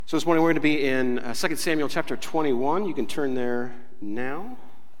So this morning we're going to be in 2 Samuel chapter 21. You can turn there now.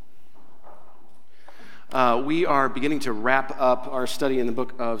 We are beginning to wrap up our study in the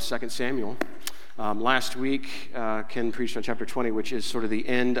book of 2 Samuel. Last week, Ken preached on chapter 20, which is sort of the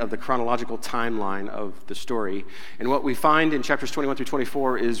end of the chronological timeline of the story. And what we find in chapters 21 through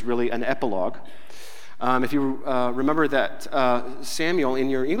 24 is really an epilogue. If you remember that Samuel in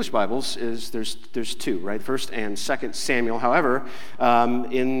your English Bibles there's two, right? 1st and 2nd Samuel. However,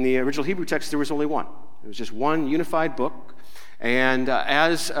 in the original Hebrew text, there was only one. It was just one unified book. And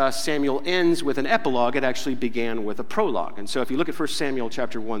as Samuel ends with an epilogue, it actually began with a prologue. And so if you look at 1 Samuel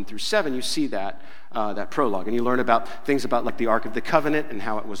chapter 1 through 7, you see that prologue. And you learn about things about like the Ark of the Covenant and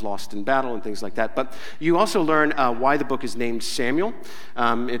how it was lost in battle and things like that. But you also learn why the book is named Samuel.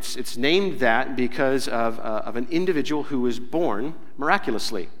 It's named that because of an individual who was born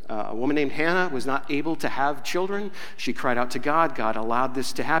miraculously. A woman named Hannah was not able to have children. She cried out to God. God allowed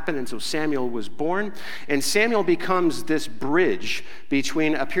this to happen, and so Samuel was born. And Samuel becomes this bridge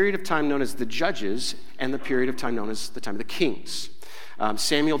between a period of time known as the Judges and the period of time known as the time of the Kings.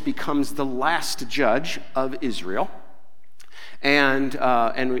 Samuel becomes the last judge of Israel. And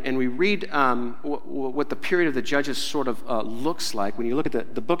we read what the period of the Judges sort of looks like. When you look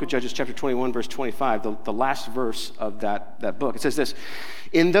at the book of Judges, chapter 21, verse 25, the last verse of that book, it says this: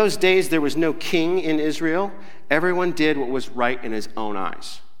 "In those days there was no king in Israel. Everyone did what was right in his own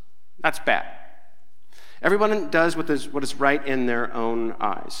eyes." That's bad. Everyone does what is right in their own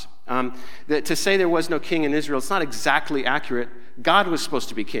eyes. To say there was no king in Israel, it's not exactly accurate. God was supposed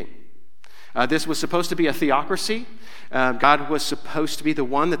to be king. This was supposed to be a theocracy. God was supposed to be the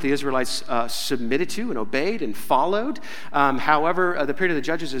one that the Israelites submitted to and obeyed and followed. However, the period of the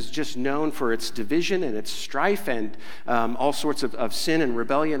Judges is just known for its division and its strife and all sorts of sin and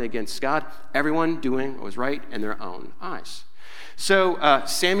rebellion against God. Everyone doing what was right in their own eyes. So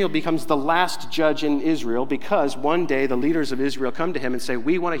Samuel becomes the last judge in Israel because one day the leaders of Israel come to him and say,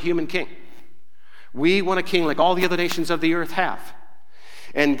 "We want a human king. We want a king like all the other nations of the earth have."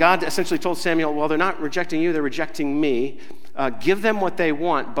 And God essentially told Samuel, well, they're not rejecting you, they're rejecting me. Give them what they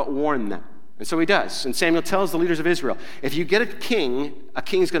want, but warn them. And so he does. And Samuel tells the leaders of Israel, if you get a king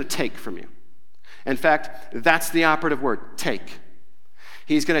is going to take from you. In fact, that's the operative word, take.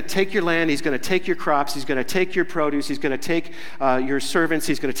 He's going to take your land, he's going to take your crops, he's going to take your produce, he's going to take your servants,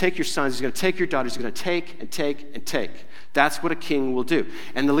 he's going to take your sons, he's going to take your daughters, he's going to take and take and take. That's what a king will do.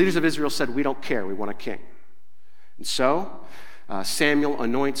 And the leaders of Israel said, we don't care, we want a king. And so Samuel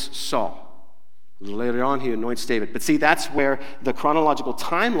anoints Saul. Later on, he anoints David. But see, that's where the chronological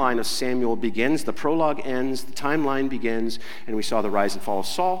timeline of Samuel begins. The prologue ends, the timeline begins, and we saw the rise and fall of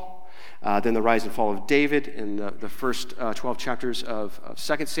Saul, then the rise and fall of David in the first 12 chapters of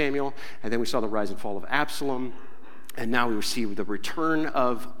 2 Samuel, and then we saw the rise and fall of Absalom. And now we receive the return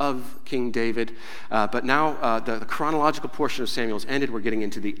of King David. But now the chronological portion of Samuel's ended. We're getting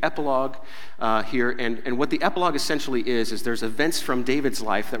into the epilogue here. And what the epilogue essentially is there's events from David's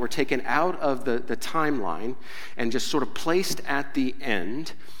life that were taken out of the timeline and just sort of placed at the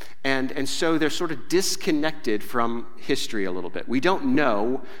end. And so they're sort of disconnected from history a little bit. We don't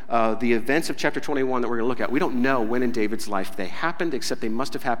know the events of chapter 21 that we're going to look at. We don't know when in David's life they happened, except they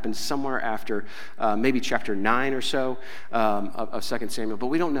must have happened somewhere after maybe chapter 9 or so of 2 Samuel, but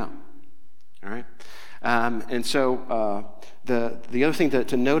we don't know. All right? And so the other thing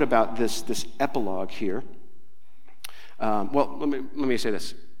to note about this epilogue here, let me say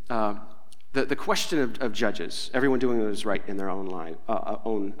this. The question of judges, everyone doing what is right in their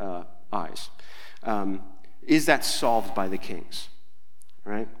own eyes, is that solved by the kings,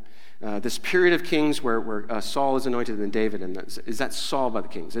 right? This period of kings where Saul is anointed and then David, and is that solved by the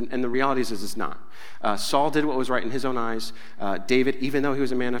kings? And the reality is it's not. Saul did what was right in his own eyes. David, even though he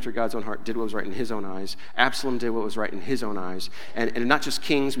was a man after God's own heart, did what was right in his own eyes. Absalom did what was right in his own eyes. And not just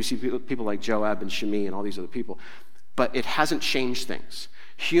kings, we see people like Joab and Shimei and all these other people. But it hasn't changed things.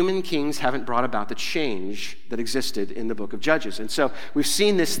 Human kings haven't brought about the change that existed in the book of Judges. And so we've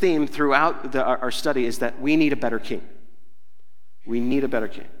seen this theme throughout our study is that we need a better king. We need a better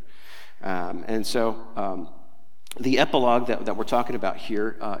king. And so the epilogue that we're talking about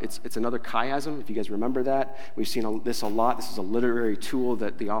here, it's another chiasm, if you guys remember that. We've seen this a lot. This is a literary tool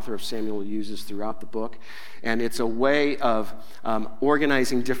that the author of Samuel uses throughout the book. And it's a way of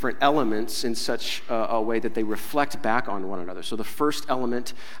organizing different elements in such a way that they reflect back on one another. So the first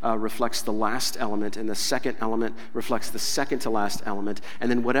element reflects the last element, and the second element reflects the second to last element.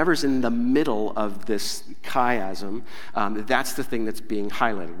 And then whatever's in the middle of this chiasm, that's the thing that's being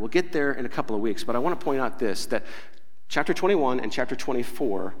highlighted. We'll get there in a couple of weeks, but I want to point out this, that chapter 21 and chapter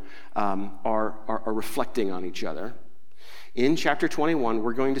 24 are reflecting on each other. In chapter 21,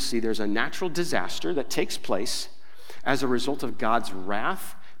 we're going to see there's a natural disaster that takes place as a result of God's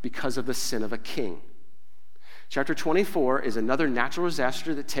wrath because of the sin of a king. Chapter 24 is another natural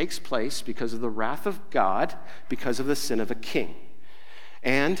disaster that takes place because of the wrath of God because of the sin of a king.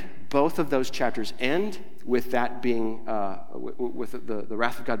 And both of those chapters end with that being, with the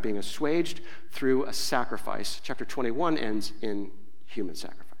wrath of God being assuaged through a sacrifice. Chapter 21 ends in human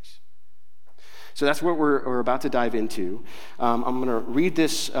sacrifice. So that's what we're about to dive into. I'm going to read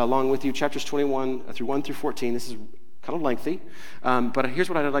this along with you, chapters 21 through 1 through 14. This is kind of lengthy, but here's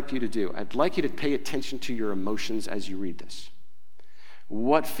what I'd like you to do. I'd like you to pay attention to your emotions as you read this.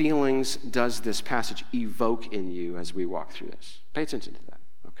 What feelings does this passage evoke in you as we walk through this? Pay attention to that.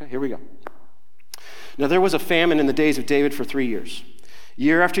 Okay, here we go. Now there was a famine in the days of David for 3 years,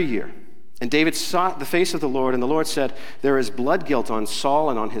 year after year. And David sought the face of the Lord, and the Lord said, "There is blood guilt on Saul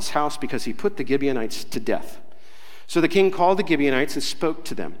and on his house because he put the Gibeonites to death." So the king called the Gibeonites and spoke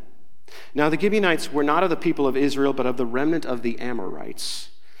to them. Now the Gibeonites were not of the people of Israel, but of the remnant of the Amorites.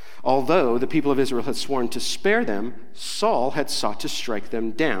 Although the people of Israel had sworn to spare them, Saul had sought to strike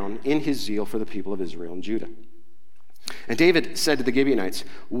them down in his zeal for the people of Israel and Judah. And David said to the Gibeonites,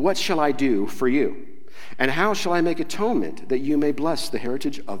 "What shall I do for you? And how shall I make atonement that you may bless the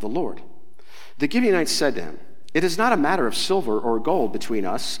heritage of the Lord?" The Gibeonites said to him, "It is not a matter of silver or gold between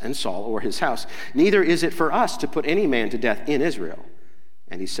us and Saul or his house, neither is it for us to put any man to death in Israel."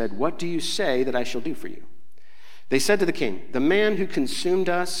 And he said, "What do you say that I shall do for you?" They said to the king, "The man who consumed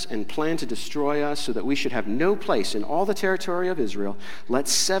us and planned to destroy us so that we should have no place in all the territory of Israel, let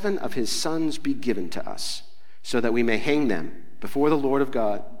 7 of his sons be given to us, so that we may hang them before the Lord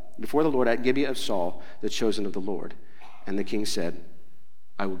at Gibeah of Saul, the chosen of the Lord." And the king said,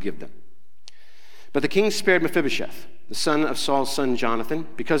 "I will give them." But the king spared Mephibosheth, the son of Saul's son Jonathan,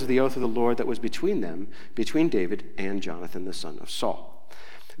 because of the oath of the Lord that was between them, between David and Jonathan, the son of Saul.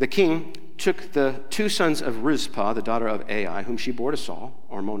 The king took the 2 sons of Rizpah, the daughter of Ai, whom she bore to Saul,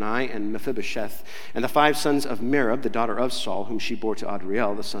 Armoni and Mephibosheth, and the 5 sons of Merab, the daughter of Saul, whom she bore to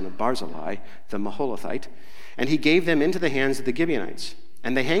Adriel, the son of Barzillai, the Maholathite, and he gave them into the hands of the Gibeonites.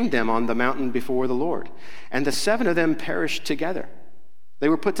 And they hanged them on the mountain before the Lord. And the 7 of them perished together. They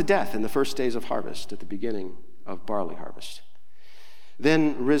were put to death in the first days of harvest, at the beginning of barley harvest.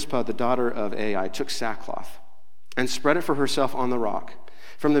 Then Rizpah, the daughter of Ai, took sackcloth and spread it for herself on the rock,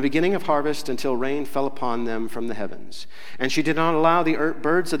 from the beginning of harvest until rain fell upon them from the heavens. And she did not allow the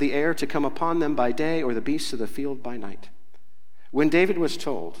birds of the air to come upon them by day, or the beasts of the field by night. When David was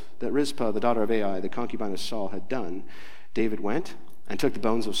told that Rizpah, the daughter of Ai, the concubine of Saul, had done, David went and took the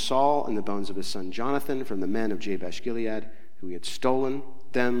bones of Saul and the bones of his son Jonathan from the men of Jabesh Gilead, who he had stolen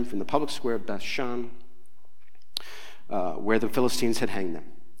them from the public square of Bethshan, where the Philistines had hanged them.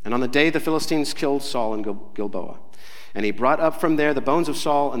 And on the day the Philistines killed Saul in Gilboa. And he brought up from there the bones of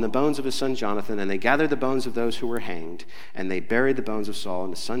Saul and the bones of his son Jonathan, and they gathered the bones of those who were hanged, and they buried the bones of Saul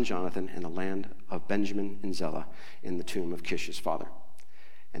and his son Jonathan in the land of Benjamin in Zelah, in the tomb of Kish his father.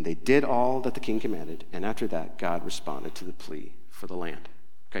 And they did all that the king commanded, and after that God responded to the plea for the land.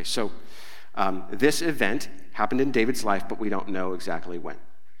 Okay, so this event happened in David's life, but we don't know exactly when.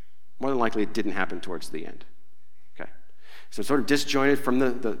 More than likely, it didn't happen towards the end. Okay, so it's sort of disjointed from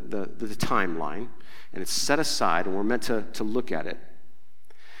the timeline, and it's set aside, and we're meant to look at it.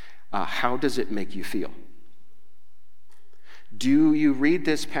 How does it make you feel? Do you read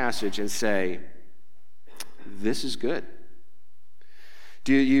this passage and say, "This is good"?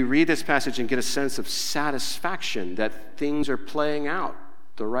 Do you read this passage and get a sense of satisfaction that things are playing out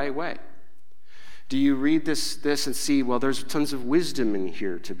the right way? Do you read this and see, well, there's tons of wisdom in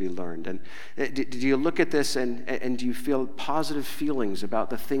here to be learned? And do you look at this and do you feel positive feelings about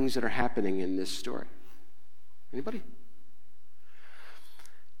the things that are happening in this story? Anybody?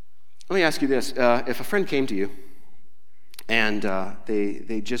 Let me ask you this. If a friend came to you and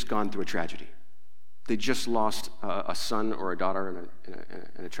they'd just gone through a tragedy, they just lost a son or a daughter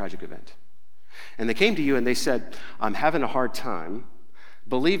in a tragic event, and they came to you and they said, "I'm having a hard time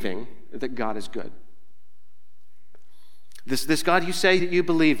believing that God is good. This God you say that you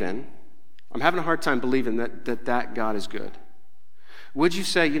believe in, I'm having a hard time believing that God is good." Would you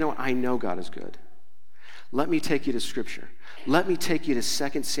say, I know God is good. Let me take you to Scripture. Let me take you to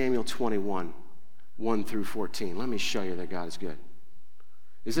 2 Samuel 21, 1 through 14. Let me show you that God is good.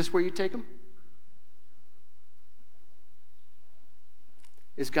 Is this where you take them?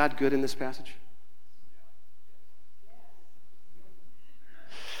 Is God good in this passage?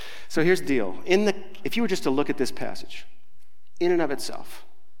 So here's the deal. If you were just to look at this passage, in and of itself,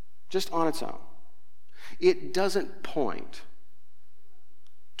 just on its own, it doesn't point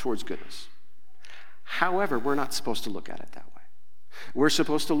towards goodness. However, we're not supposed to look at it that way. We're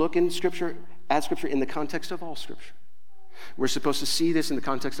supposed to look at Scripture in the context of all Scripture. We're supposed to see this in the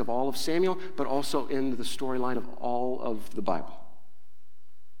context of all of Samuel, but also in the storyline of all of the Bible.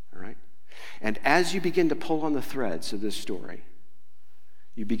 All right? And as you begin to pull on the threads of this story,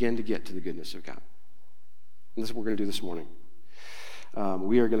 you begin to get to the goodness of God. And this is what we're going to do this morning.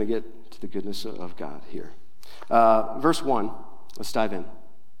 We are going to get to the goodness of God here. Verse 1, let's dive in.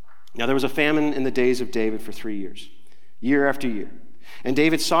 Now there was a famine in the days of David for 3 years, year after year. And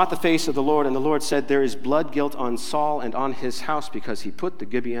David sought the face of the Lord, and the Lord said, there is blood guilt on Saul and on his house because he put the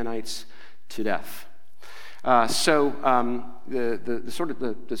Gibeonites to death. The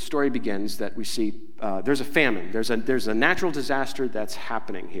story begins that we see there's a famine. There's a natural disaster that's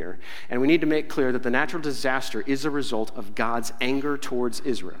happening here. And we need to make clear that the natural disaster is a result of God's anger towards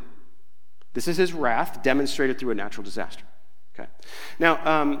Israel. This is his wrath demonstrated through a natural disaster. Okay.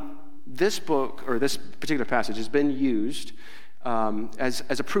 Now, this book, or this particular passage, has been used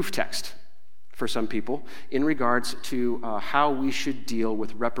as a proof text for some people in regards to how we should deal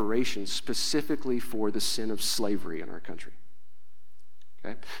with reparations, specifically for the sin of slavery in our country.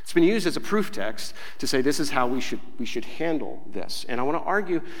 Okay? It's been used as a proof text to say this is how we should handle this. And I want to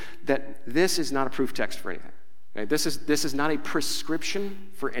argue that this is not a proof text for anything. Okay? This is not a prescription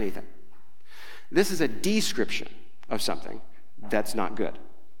for anything. This is a description of something that's not good.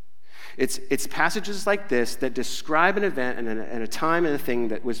 It's passages like this that describe an event and a time and a thing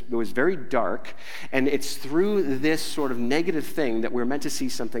that was very dark, and it's through this sort of negative thing that we're meant to see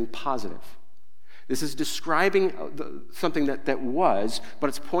something positive. This is describing something that was, but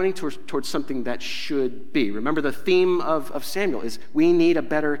it's pointing towards something that should be. Remember, the theme of Samuel is we need a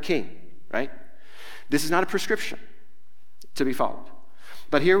better king, right? This is not a prescription to be followed.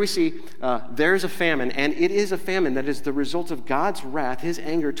 But here we see there's a famine, and it is a famine that is the result of God's wrath, his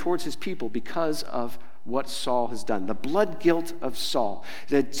anger towards his people because of what Saul has done, the blood guilt of Saul.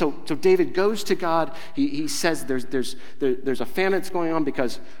 So David goes to God. He says there's a famine that's going on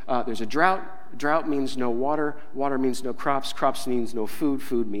because there's a drought. Drought means no water. Water means no crops. Crops means no food.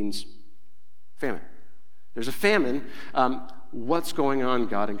 Food means famine. There's a famine. What's going on,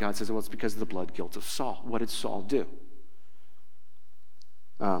 God? And God says, well, it's because of the blood guilt of Saul. What did Saul do?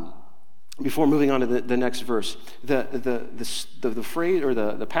 Before moving on to the next verse, the phrase or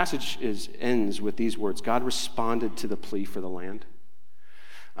the passage ends with these words: God responded to the plea for the land.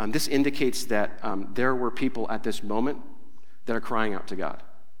 This indicates that there were people at this moment that are crying out to God.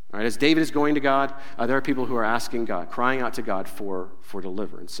 All right, as David is going to God, there are people who are asking God, crying out to God for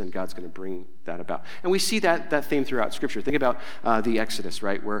deliverance, and God's going to bring that about. And we see that theme throughout Scripture. Think about the Exodus,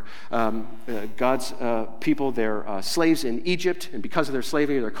 right, where God's people, they're slaves in Egypt, and because of their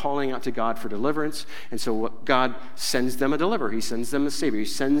slavery, they're calling out to God for deliverance. And so God sends them a deliverer. He sends them a savior. He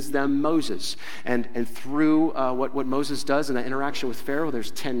sends them Moses. And through what Moses does in that interaction with Pharaoh,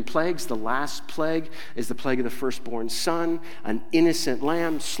 there's 10 plagues. The last plague is the plague of the firstborn son, an innocent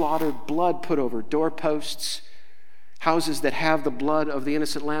lamb, slaughtered, blood put over doorposts. Houses that have the blood of the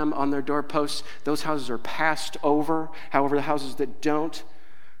innocent lamb on their doorposts, those houses are passed over. However, the houses that don't,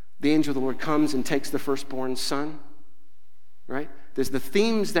 the angel of the Lord comes and takes the firstborn son. Right? There's the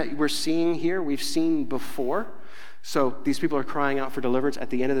themes that we're seeing here, we've seen before. So these people are crying out for deliverance.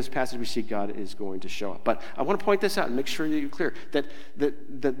 At the end of this passage, we see God is going to show up. But I want to point this out and make sure that you're clear that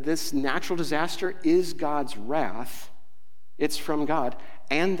this natural disaster is God's wrath. It's from God.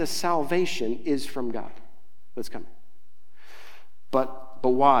 And the salvation is from God that's coming. But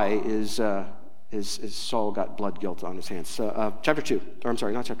why is Saul got blood guilt on his hands?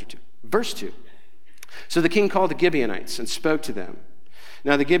 Verse 2. So the king called the Gibeonites and spoke to them.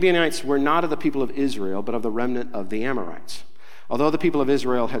 Now the Gibeonites were not of the people of Israel, but of the remnant of the Amorites. Although the people of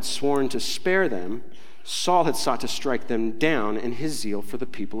Israel had sworn to spare them, Saul had sought to strike them down in his zeal for the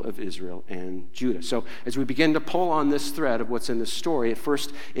people of Israel and Judah. So as we begin to pull on this thread of what's in this story, at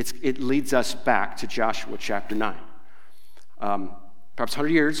first it leads us back to Joshua chapter 9. Perhaps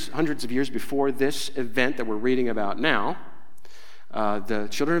hundreds of years before this event that we're reading about now, the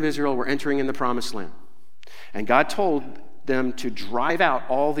children of Israel were entering in the promised land. And God told them to drive out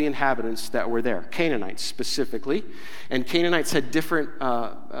all the inhabitants that were there, Canaanites specifically. And Canaanites had different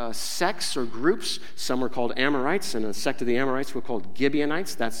sects or groups. Some were called Amorites, and a sect of the Amorites were called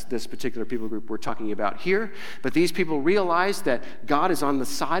Gibeonites. That's this particular people group we're talking about here. But these people realized that God is on the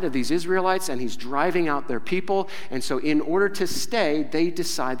side of these Israelites, and he's driving out their people. And so in order to stay, they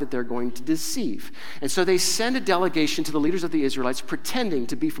decide that they're going to deceive. And so they send a delegation to the leaders of the Israelites pretending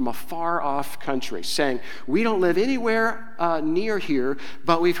to be from a far-off country, saying, we don't live anywhere near here,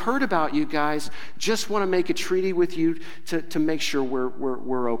 but we've heard about you guys. Just want to make a treaty with you to make sure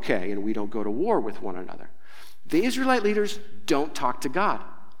we're okay and we don't go to war with one another. The Israelite leaders don't talk to God.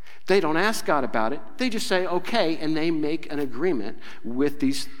 They don't ask God about it. They just say, okay, and they make an agreement with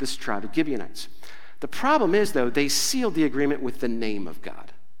this tribe of Gibeonites. The problem is, though, they sealed the agreement with the name of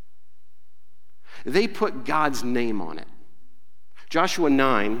God. They put God's name on it. Joshua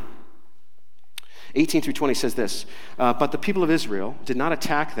 9, 18 through 20 says this, but the people of Israel did not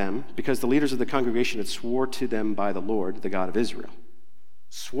attack them because the leaders of the congregation had swore to them by the Lord, the God of Israel.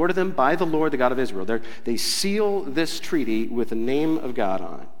 Swore to them by the Lord, the God of Israel. They seal this treaty with the name of God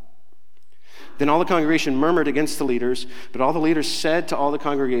on it. Then all the congregation murmured against the leaders, but all the leaders said to all the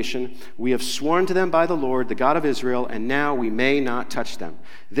congregation, we have sworn to them by the Lord, the God of Israel, and now we may not touch them.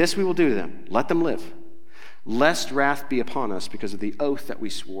 This we will do to them. Let them live, lest wrath be upon us because of the oath that we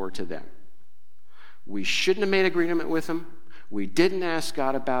swore to them. We shouldn't have made agreement with them. We didn't ask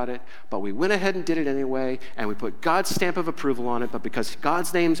God about it, but we went ahead and did it anyway, and we put God's stamp of approval on it, but because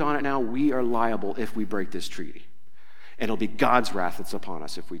God's name's on it now, we are liable if we break this treaty. And it'll be God's wrath that's upon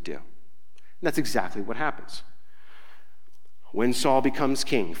us if we do. And that's exactly what happens. When Saul becomes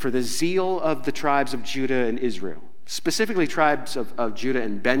king, for the zeal of the tribes of Judah and Israel, specifically tribes of Judah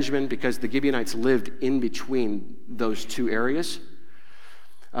and Benjamin, because the Gibeonites lived in between those two areas.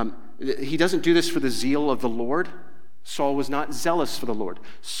 He doesn't do this for the zeal of the Lord. Saul was not zealous for the Lord.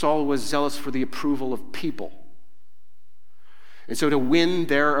 Saul was zealous for the approval of people. And so to win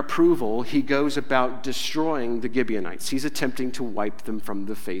their approval, he goes about destroying the Gibeonites. He's attempting to wipe them from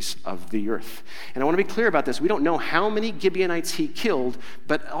the face of the earth. And I want to be clear about this. We don't know how many Gibeonites he killed,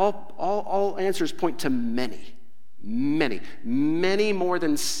 but all answers point to many more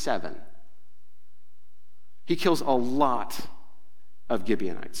than 7. He kills a lot of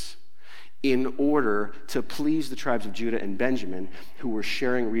Gibeonites in order to please the tribes of Judah and Benjamin, who were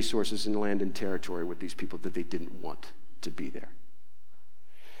sharing resources and land and territory with these people that they didn't want to be there.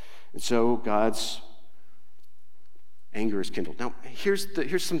 And so God's anger is kindled. Now, here's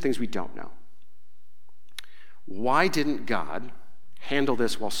some things we don't know. Why didn't God handle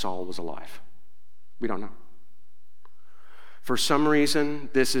this while Saul was alive? We don't know. For some reason,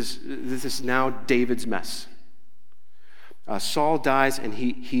 this is now David's mess. Saul dies, and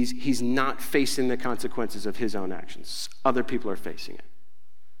he's not facing the consequences of his own actions. Other people are facing it.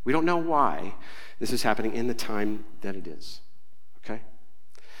 We don't know why this is happening in the time that it is. Okay?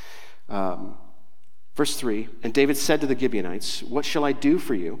 Verse 3, and David said to the Gibeonites, what shall I do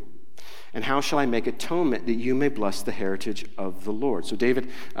for you? And how shall I make atonement that you may bless the heritage of the Lord? So David,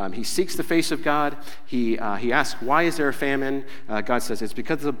 he seeks the face of God. He asks, why is there a famine? God says, it's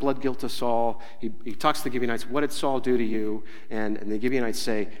because of the blood guilt of Saul. He talks to the Gibeonites, what did Saul do to you? And the Gibeonites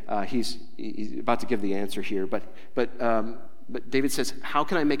say, he's about to give the answer here. But David says, how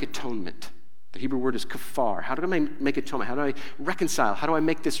can I make atonement? The Hebrew word is kafar. How do I make atonement? How do I reconcile? How do I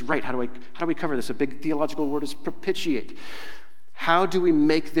make this right? How do we cover this? A big theological word is propitiate. How do we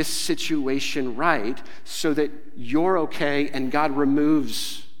make this situation right so that you're okay and God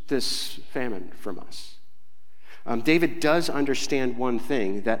removes this famine from us? David does understand one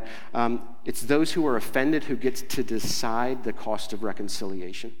thing, that it's those who are offended who get to decide the cost of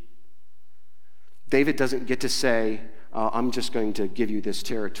reconciliation. David doesn't get to say, I'm just going to give you this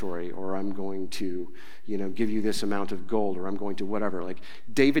territory, or I'm going to, give you this amount of gold, or I'm going to whatever. Like,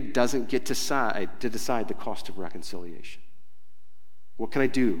 David doesn't get to decide the cost of reconciliation. What can I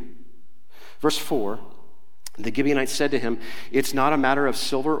do? Verse 4, the Gibeonites said to him, it's not a matter of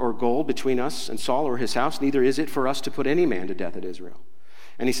silver or gold between us and Saul or his house, neither is it for us to put any man to death at Israel.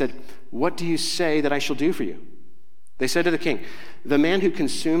 And he said, what do you say that I shall do for you? They said to the king, the man who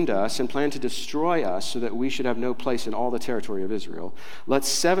consumed us and planned to destroy us so that we should have no place in all the territory of Israel, let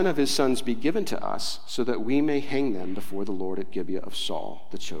 7 of his sons be given to us so that we may hang them before the Lord at Gibeah of Saul,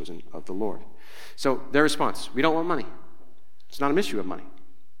 the chosen of the Lord. So their response, we don't want money. It's not an issue of money.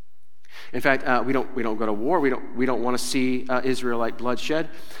 In fact, we don't go to war. We don't want to see Israelite bloodshed.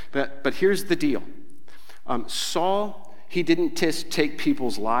 But here's the deal. Saul, he didn't just take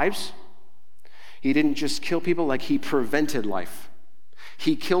people's lives. He didn't just kill people, like he prevented life.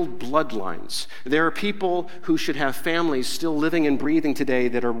 He killed bloodlines. There are people who should have families still living and breathing today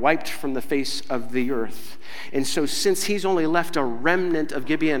that are wiped from the face of the earth. And so since he's only left a remnant of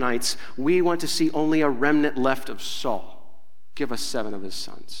Gibeonites, we want to see only a remnant left of Saul. Give us 7 of his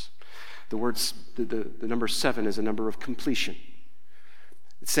sons. The number 7 is a number of completion.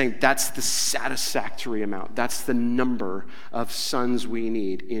 It's saying that's the satisfactory amount. That's the number of sons we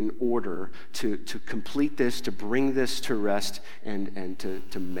need in order to complete this, to bring this to rest, and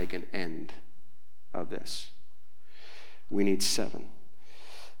to make an end of this. we need 7.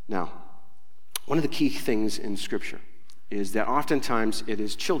 Now, one of the key things in Scripture is that oftentimes it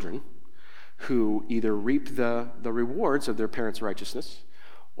is children who either reap the rewards of their parents' righteousness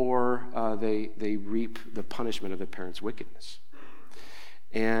or they reap the punishment of their parents' wickedness.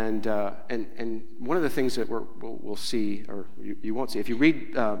 And one of the things that we'll see, or you won't see, if you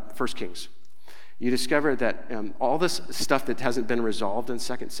read 1 Kings, you discover that all this stuff that hasn't been resolved in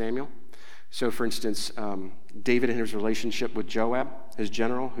 2 Samuel. So, for instance, David and his relationship with Joab, his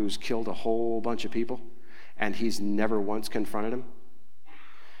general, who's killed a whole bunch of people, and he's never once confronted him.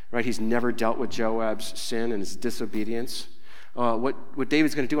 Right? He's never dealt with Joab's sin and his disobedience. What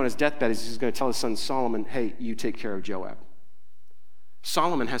David's going to do on his deathbed is he's going to tell his son Solomon, hey, you take care of Joab.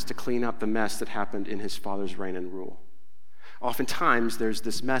 Solomon has to clean up the mess that happened in his father's reign and rule. Oftentimes, there's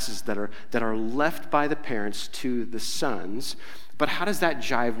this messes that are left by the parents to the sons, but how does that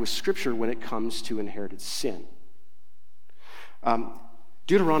jive with Scripture when it comes to inherited sin?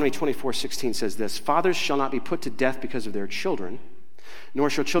 Deuteronomy 24:16 says this, fathers shall not be put to death because of their children, nor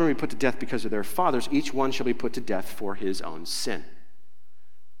shall children be put to death because of their fathers. Each one shall be put to death for his own sin.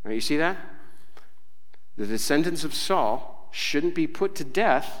 Right, you see that? The descendants of Saul shouldn't be put to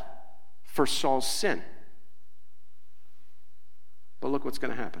death for Saul's sin. But look what's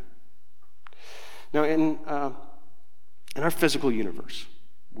going to happen. Now, in our physical universe,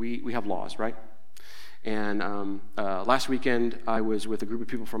 we have laws, right? And last weekend, I was with a group of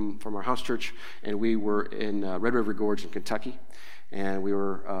people from our house church, and we were in Red River Gorge in Kentucky, and we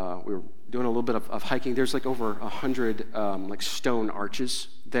were doing a little bit of hiking. There's like over 100 like stone arches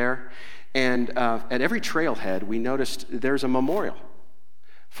there, and at every trailhead, we noticed there's a memorial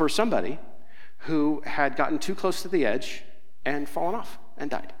for somebody who had gotten too close to the edge and fallen off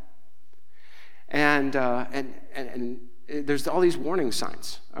and died. And there's all these warning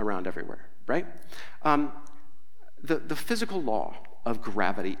signs around everywhere, right? The physical law of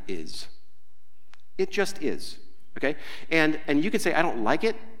gravity is. It just is, okay? And you could say, I don't like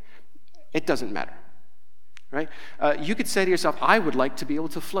it. It doesn't matter, right? You could say to yourself, I would like to be able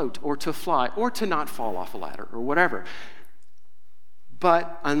to float or to fly or to not fall off a ladder or whatever.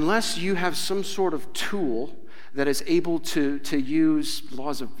 But unless you have some sort of tool that is able to use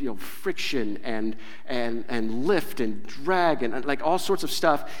laws of friction and lift and drag and like all sorts of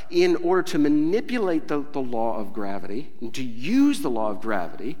stuff in order to manipulate the law of gravity and to use the law of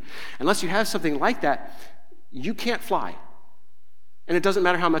gravity, unless you have something like that, you can't fly. And it doesn't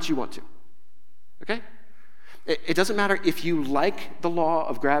matter how much you want to. Okay? It doesn't matter if you like the law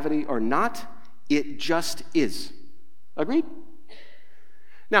of gravity or not, it just is. Agreed?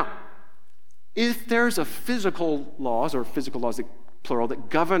 Now, if there's a physical laws, plural, that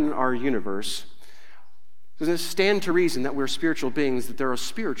govern our universe, does it stand to reason that we're spiritual beings, that there are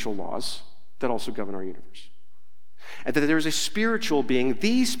spiritual laws that also govern our universe? And that there's a spiritual being,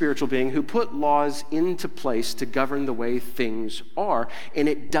 the spiritual being, who put laws into place to govern the way things are, and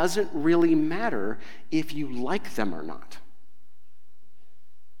it doesn't really matter if you like them or not.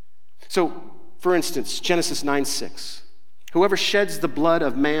 So, for instance, Genesis 9:6. Whoever sheds the blood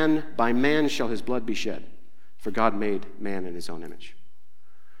of man, by man shall his blood be shed, for God made man in his own image.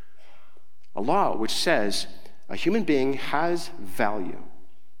 A law which says a human being has value.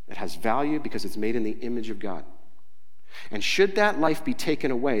 It has value because it's made in the image of God. And should that life be taken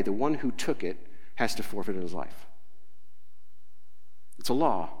away, the one who took it has to forfeit his life. It's a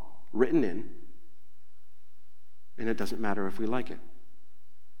law written in, and it doesn't matter if we like it.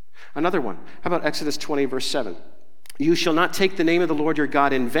 Another one. How about Exodus 20, verse 7? You shall not take the name of the Lord your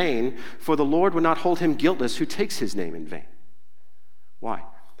God in vain, for the Lord would not hold him guiltless who takes his name in vain. Why?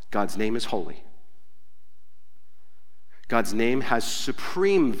 God's name is holy. God's name has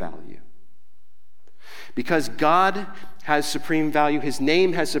supreme value. Because God has supreme value, his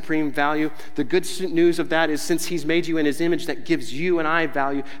name has supreme value. The good news of that is since he's made you in his image, that gives you and I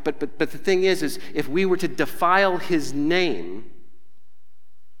value. But the thing is if we were to defile his name,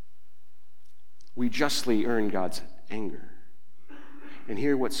 we justly earn God's anger. And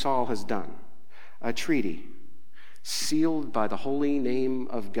hear what Saul has done. A treaty sealed by the holy name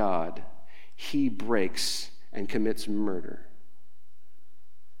of God, he breaks and commits murder.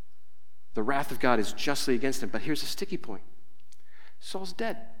 The wrath of God is justly against him. But here's a sticky point. Saul's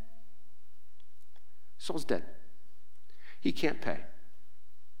dead. Saul's dead. He can't pay.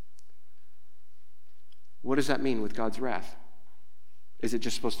 What does that mean with God's wrath? Is it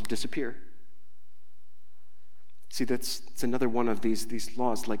just supposed to disappear? See, it's another one of these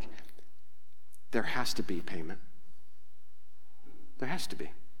laws, like there has to be payment. There has to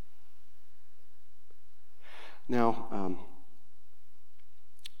be. Now,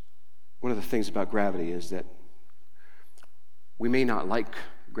 one of the things about gravity is that We may not like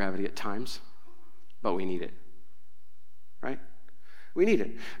gravity at times, but we need it, right? We need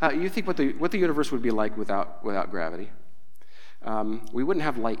it. You think what the universe would be like without gravity? We wouldn't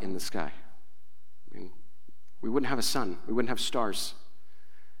have light in the sky. I mean, we wouldn't have a sun. We wouldn't have stars,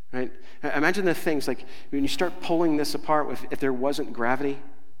 right? Imagine the things like when you start pulling this apart. If there wasn't gravity,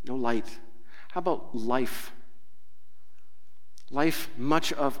 no light. How about life? Life,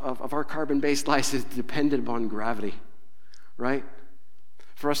 much of our carbon-based life is dependent upon gravity, right?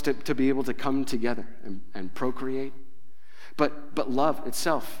 For us to be able to come together and procreate. But love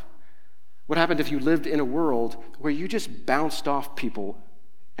itself. What happened if you lived in a world where you just bounced off people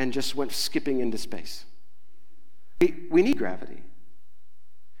and just went skipping into space? We need gravity.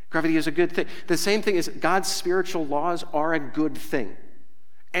 Gravity is a good thing. The same thing is God's spiritual laws are a good thing,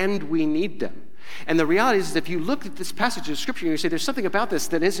 and we need them. And the reality is if you look at this passage of Scripture and you say there's something about this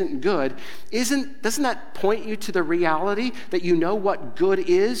that isn't good, doesn't that point you to the reality that you know what good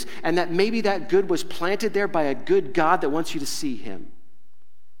is and that maybe that good was planted there by a good God that wants you to see him?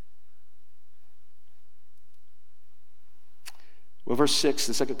 Well, verse 6,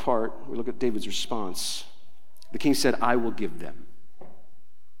 the second part, we look at David's response. The king said, I will give them.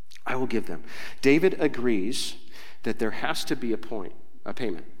 I will give them. David agrees that there has to be a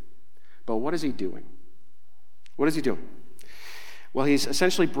payment. But what is he doing? What is he doing? Well, he's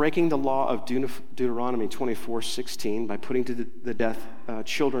essentially breaking the law of Deuteronomy 24:16 by putting to the death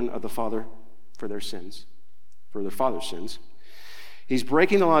children of the father for their sins, for their father's sins. He's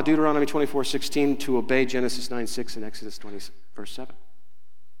breaking the law of Deuteronomy 24:16 to obey Genesis 9:6 and Exodus 20, verse 7.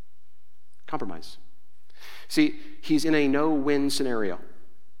 Compromise. See, he's in a no-win scenario.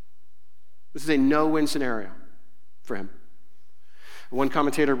 This is a no-win scenario for him. One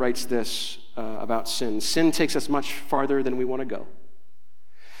commentator writes this about sin. Sin takes us much farther than we want to go.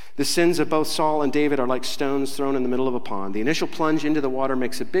 The sins of both Saul and David are like stones thrown in the middle of a pond. The initial plunge into the water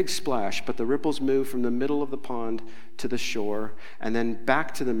makes a big splash, but the ripples move from the middle of the pond to the shore and then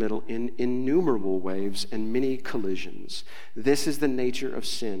back to the middle in innumerable waves and many collisions. This is the nature of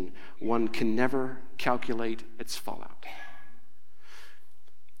sin. One can never calculate its fallout.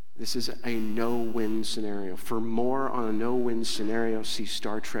 This is a no-win scenario. For more on a no-win scenario, see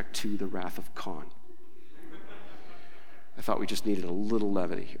Star Trek II, The Wrath of Khan. I thought we just needed a little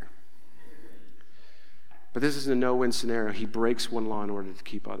levity here. But this is a no-win scenario. He breaks one law in order to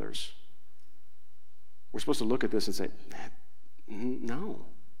keep others. We're supposed to look at this and say, no.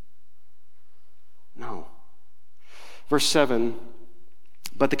 No. Verse 7,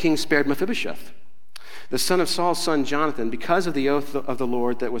 but the king spared Mephibosheth, the son of Saul's son Jonathan, because of the oath of the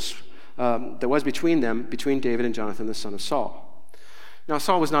Lord that was between David and Jonathan, the son of Saul. Now,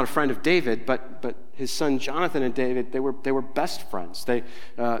 Saul was not a friend of David, but his son Jonathan and David, they were best friends. They're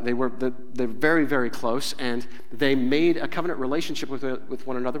very, very close, and they made a covenant relationship with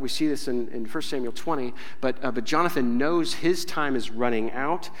one another. We see this in 1 Samuel 20, but Jonathan knows his time is running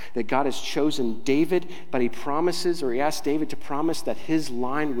out, that God has chosen David, but he asks David to promise that his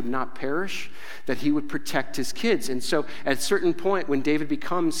line would not perish, that he would protect his kids. And so at a certain point, when David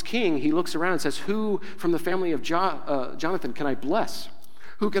becomes king, he looks around and says, who from the family of Jonathan can I bless?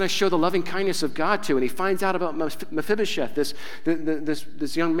 Who can I show the loving kindness of God to? And he finds out about Mephibosheth,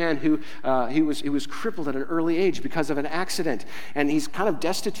 this young man who he was crippled at an early age because of an accident, and he's kind of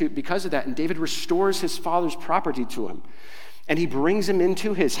destitute because of that. And David restores his father's property to him, and he brings him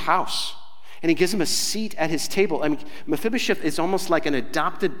into his house, and he gives him a seat at his table. I mean, Mephibosheth is almost like an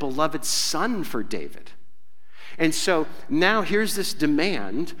adopted, beloved son for David. And so now here's this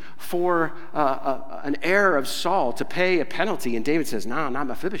demand for an heir of Saul to pay a penalty. And David says, no, not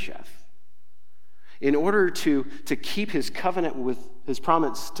Mephibosheth. In order to keep his covenant with his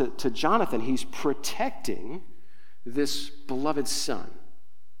promise to Jonathan, he's protecting this beloved son,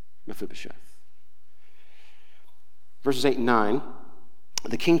 Mephibosheth. Verses 8 and 9.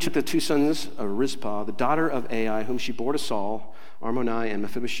 The king took the two sons of Rizpah, the daughter of Ai, whom she bore to Saul, Armonai and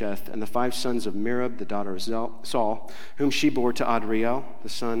Mephibosheth, and the 5 sons of Merab, the daughter of Saul, whom she bore to Adriel, the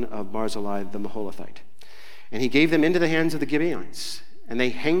son of Barzillai the Maholathite. And he gave them into the hands of the Gibeonites, and they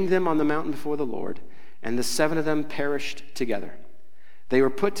hanged them on the mountain before the Lord, and the 7 of them perished together. They were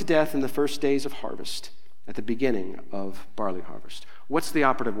put to death in the first days of harvest, at the beginning of barley harvest. What's the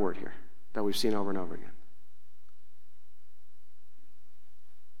operative word here that we've seen over and over again?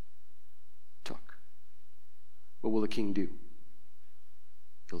 Took. What will the king do?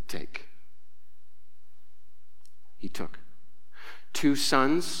 He'll take. He took. 2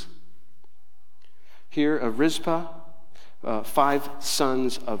 sons here of Rizpah, 5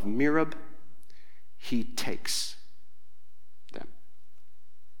 sons of Merab. He takes them.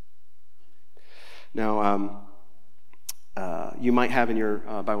 Now, You might have in your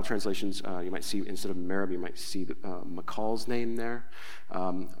Bible translations, you might see, instead of Merab, you might see Michal's name there.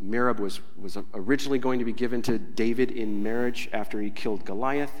 Merab was originally going to be given to David in marriage after he killed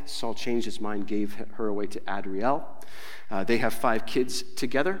Goliath. Saul changed his mind, gave her away to Adriel. They have 5 kids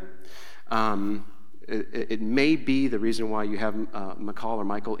together. It may be the reason why you have Michal or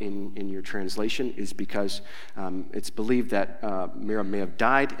Michael in your translation is because it's believed that Merab may have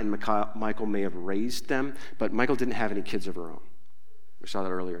died and Michael may have raised them, but Michael didn't have any kids of her own. We saw that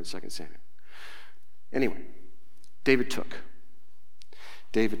earlier in 2 Samuel. Anyway, David took.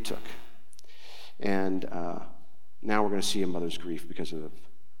 And now we're going to see a mother's grief because of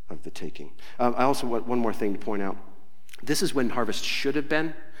the taking. I also want one more thing to point out. This is when harvest should have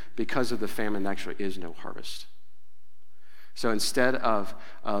been. Because of the famine, there actually is no harvest. So instead of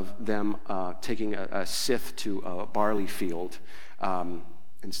them taking a scythe to a barley field,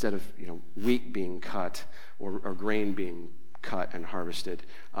 instead of wheat being cut or grain being cut and harvested,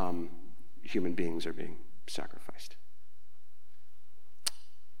 human beings are being sacrificed.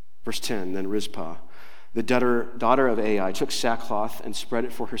 Verse 10, then Rizpah, the daughter of Ai, took sackcloth and spread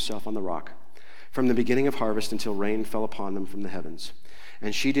it for herself on the rock, from the beginning of harvest until rain fell upon them from the heavens.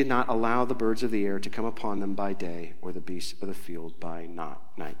 And she did not allow the birds of the air to come upon them by day, or the beasts of the field by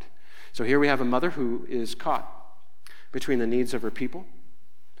night. So here we have a mother who is caught between the needs of her people.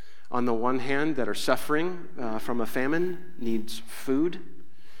 On the one hand, that are suffering from a famine, needs food,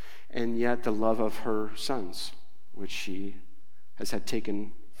 and yet the love of her sons, which she has had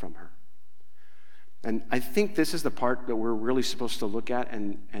taken from her. And I think this is the part that we're really supposed to look at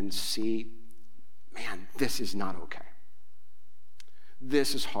and see, man, this is not okay.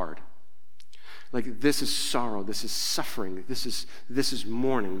 This is hard. Like, this is sorrow. This is suffering. This is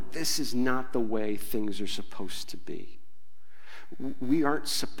mourning. This is not the way things are supposed to be. We aren't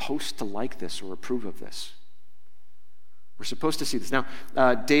supposed to like this or approve of this. We're supposed to see this. Now,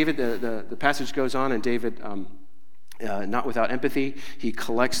 David, the passage goes on, and David, not without empathy, he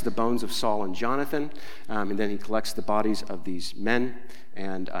collects the bones of Saul and Jonathan, and then he collects the bodies of these men,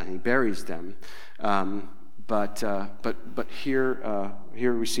 and he buries them. But here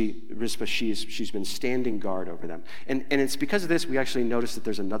we see Rizpah, she's been standing guard over them. And it's because of this we actually notice that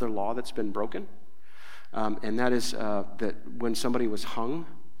there's another law that's been broken. And that is that when somebody was hung,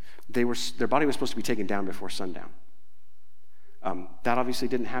 their body was supposed to be taken down before sundown. That obviously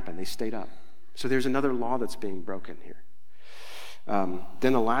didn't happen. They stayed up. So there's another law that's being broken here.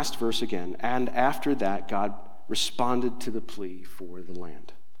 Then the last verse again, and after that God responded to the plea for the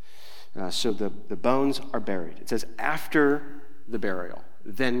land. So the bones are buried. It says after the burial,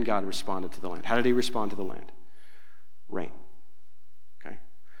 then God responded to the land. How did he respond to the land? Rain. Okay?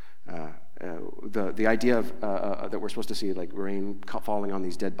 The idea of that we're supposed to see like rain falling on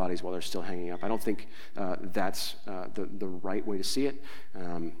these dead bodies while they're still hanging up, I don't think that's the right way to see it,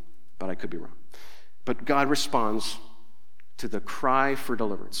 but I could be wrong. But God responds to the cry for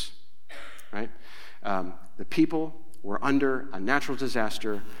deliverance, right? The people were under a natural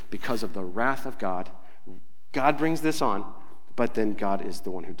disaster because of the wrath of God. God brings this on, but then God is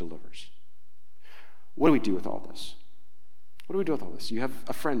the one who delivers. What do we do with all this? What do we do with all this? You have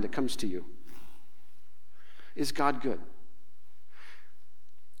a friend that comes to you. Is God good?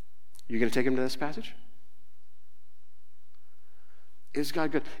 You're going to take him to this passage? Is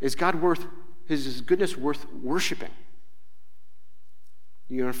God good? Is his goodness worth worshiping?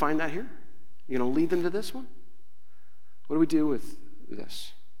 You going to find that here? You going to lead them to this one? What do we do with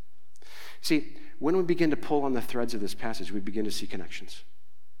this? See, when we begin to pull on the threads of this passage, we begin to see connections.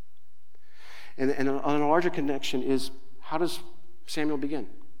 And on a larger connection is, how does Samuel begin?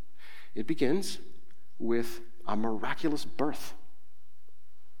 It begins with a miraculous birth.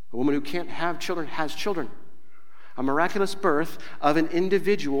 A woman who can't have children has children. A miraculous birth of an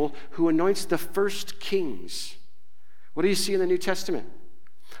individual who anoints the first kings. What do you see in the New Testament?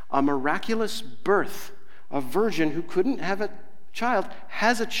 A miraculous birth. A virgin who couldn't have a child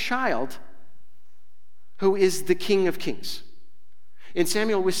has a child who is the King of Kings. In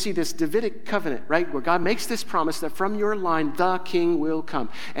Samuel, we see this Davidic covenant, right, where God makes this promise that from your line, the king will come.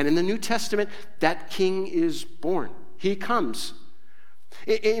 And in the New Testament, that king is born. He comes.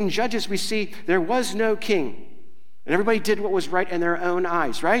 In Judges, we see there was no king, and everybody did what was right in their own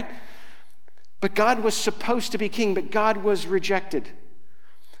eyes, right? But God was supposed to be king, but God was rejected.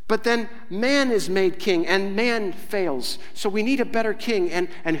 But then man is made king, and man fails. So we need a better king.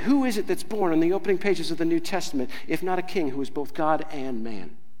 And who is it that's born in the opening pages of the New Testament, if not a king who is both God and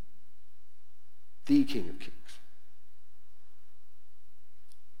man? The King of Kings.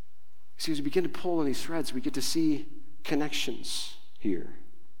 See, as we begin to pull on these threads, we get to see connections here.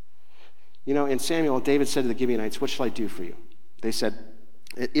 In Samuel, David said to the Gibeonites, "What shall I do for you?" They said,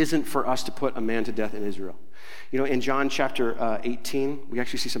 "It isn't for us to put a man to death in Israel." In John chapter 18, we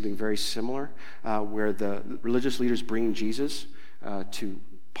actually see something very similar where the religious leaders bring Jesus to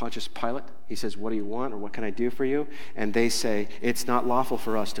Pontius Pilate. He says, "What do you want?" or "What can I do for you?" And they say, "It's not lawful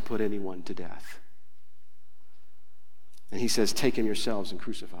for us to put anyone to death." And he says, "Take him yourselves and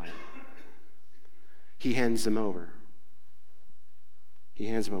crucify him." He hands them over.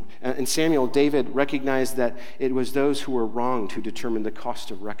 In Samuel, David recognized that it was those who were wronged who determined the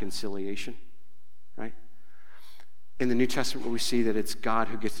cost of reconciliation, right? In the New Testament, we see that it's God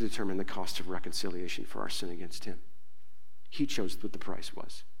who gets to determine the cost of reconciliation for our sin against him. He chose what the price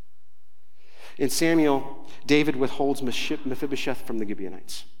was. In Samuel, David withholds Mephibosheth from the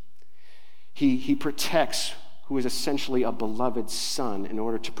Gibeonites. He protects who is essentially a beloved son in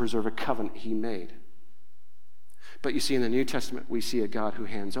order to preserve a covenant he made. But you see, in the New Testament, we see a God who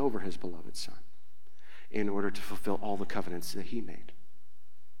hands over his beloved son in order to fulfill all the covenants that he made.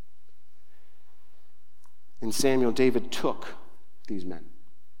 In Samuel, David took these men.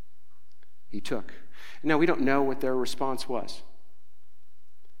 He took. Now, we don't know what their response was,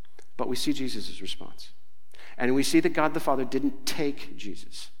 but we see Jesus' response. And we see that God the Father didn't take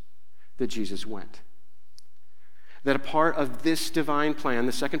Jesus, that Jesus went. That a part of this divine plan,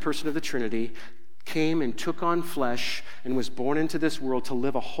 the second person of the Trinity, came and took on flesh and was born into this world to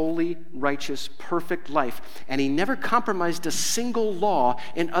live a holy, righteous, perfect life. And he never compromised a single law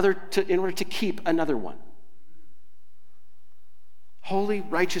in order to keep another one. Holy,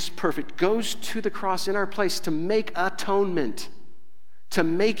 righteous, perfect, goes to the cross in our place to make atonement, to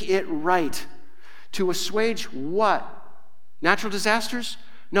make it right, to assuage what? Natural disasters?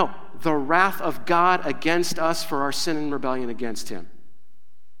 No, the wrath of God against us for our sin and rebellion against him.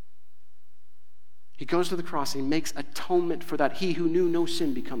 He goes to the cross and he makes atonement for that. He who knew no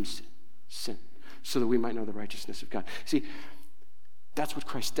sin becomes sin, so that we might know the righteousness of God. See, that's what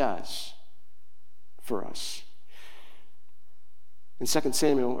Christ does for us. In 2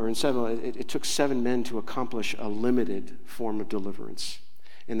 Samuel, it took 7 men to accomplish a limited form of deliverance.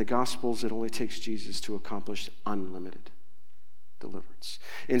 In the Gospels, it only takes Jesus to accomplish unlimited deliverance.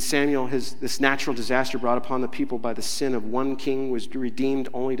 In Samuel, this natural disaster brought upon the people by the sin of one king was redeemed,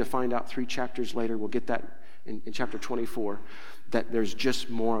 only to find out 3 chapters later, we'll get that in chapter 24, that there's just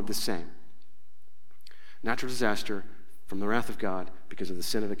more of the same. Natural disaster from the wrath of God because of the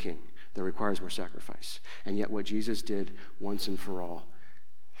sin of a king that requires more sacrifice. And yet what Jesus did once and for all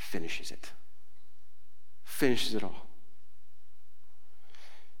finishes it. Finishes it all.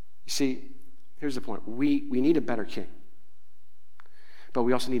 You see, here's the point. We need a better king. But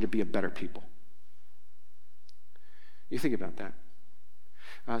we also need to be a better people. You think about that.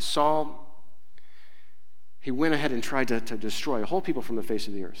 Saul, he went ahead and tried to destroy a whole people from the face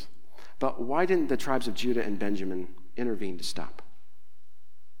of the earth. But why didn't the tribes of Judah and Benjamin intervene to stop?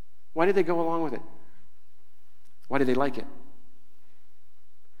 Why did they go along with it? Why did they like it?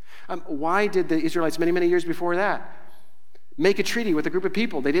 Why did the Israelites many, many years before that make a treaty with a group of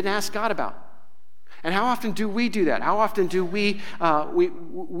people they didn't ask God about? And how often do we do that? How often do we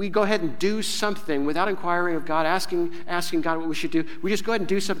go ahead and do something without inquiring of God, asking God what we should do? We just go ahead and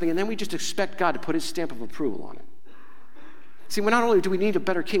do something, and then we just expect God to put his stamp of approval on it. See, not only do we need a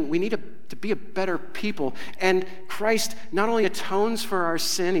better king, we need to be a better people. And Christ not only atones for our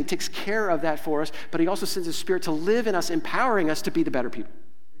sin, he takes care of that for us, but he also sends his Spirit to live in us, empowering us to be the better people.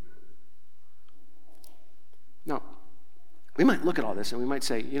 Now, we might look at all this and we might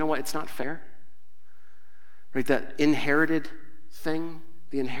say, you know what, it's not fair. Right, that inherited thing,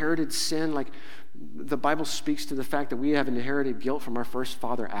 the inherited sin, like the Bible speaks to the fact that we have inherited guilt from our first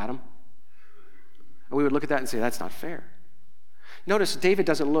father, Adam. And we would look at that and say, that's not fair. Notice David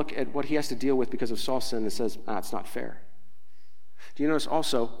doesn't look at what he has to deal with because of Saul's sin and says, it's not fair. Do you notice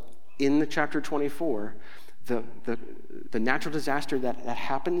also, in the chapter 24, the natural disaster that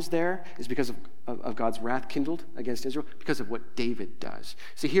happens there is because of God's wrath kindled against Israel, because of what David does.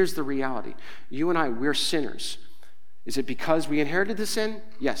 See, here's the reality. You and I, we're sinners. Is it because we inherited the sin?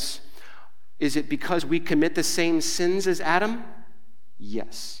 Yes. Is it because we commit the same sins as Adam?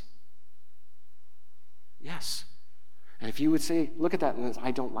 Yes. Yes. And if you would say, look at that and say,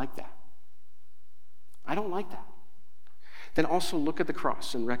 I don't like that. I don't like that. Then also look at the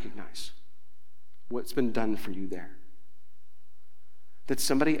cross and recognize what's been done for you there. That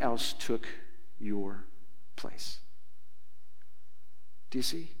somebody else took your place. Do you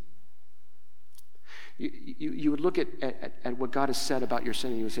see? You would look at what God has said about your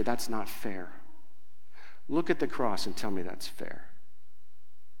sin and you would say, that's not fair. Look at the cross and tell me that's fair.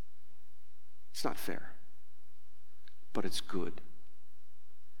 It's not fair, but it's good.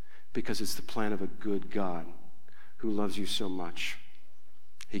 because it's the plan of a good God who loves you so much.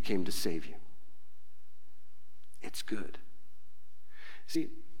 He came to save you. It's good. See,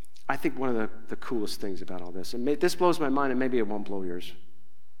 I think one of the coolest things about all this, and this blows my mind, and maybe it won't blow yours,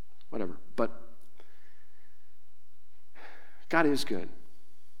 whatever, but God is good.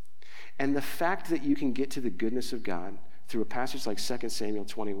 And the fact that you can get to the goodness of God through a passage like 2 Samuel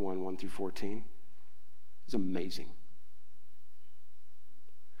 21, 1 through 14, is amazing.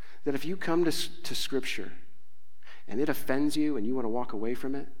 That if you come to Scripture and it offends you and you want to walk away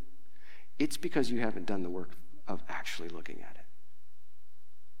from it, it's because you haven't done the work of actually looking at it.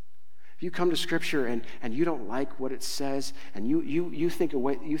 If you come to Scripture and you don't like what it says and you think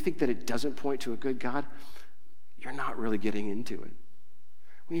that it doesn't point to a good God, you're not really getting into it.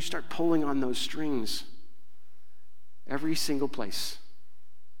 When you start pulling on those strings, every single place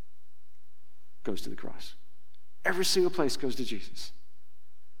goes to the cross. Every single place goes to Jesus.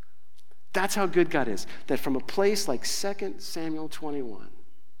 That's how good God is. That from a place like 2 Samuel 21,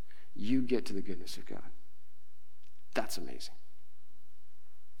 you get to the goodness of God. That's amazing.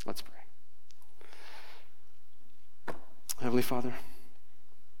 Let's pray. Heavenly Father,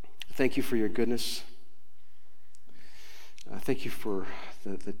 thank you for your goodness. Thank you for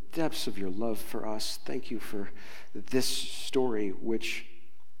the depths of your love for us. Thank you for this story, which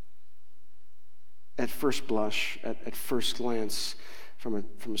at first blush, at first glance, from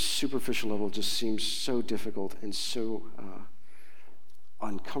a superficial level, just seems so difficult and so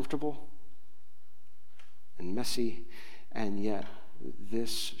uncomfortable and messy. And yet,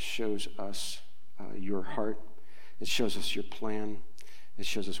 this shows us your heart. It shows us your plan. It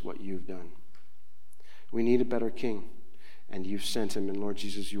shows us what you've done. We need a better king. And you've sent him, and Lord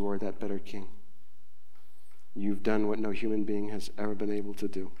Jesus, you are that better king. You've done what no human being has ever been able to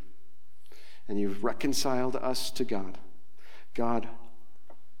do. And you've reconciled us to God. God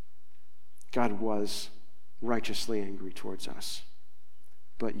was righteously angry towards us.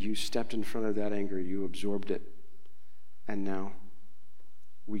 But you stepped in front of that anger, you absorbed it, and now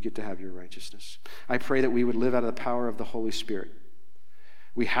we get to have your righteousness. I pray that we would live out of the power of the Holy Spirit.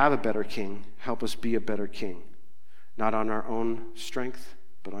 We have a better king. Help us be a better king. Not on our own strength,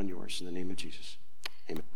 but on yours. In the name of Jesus. Amen.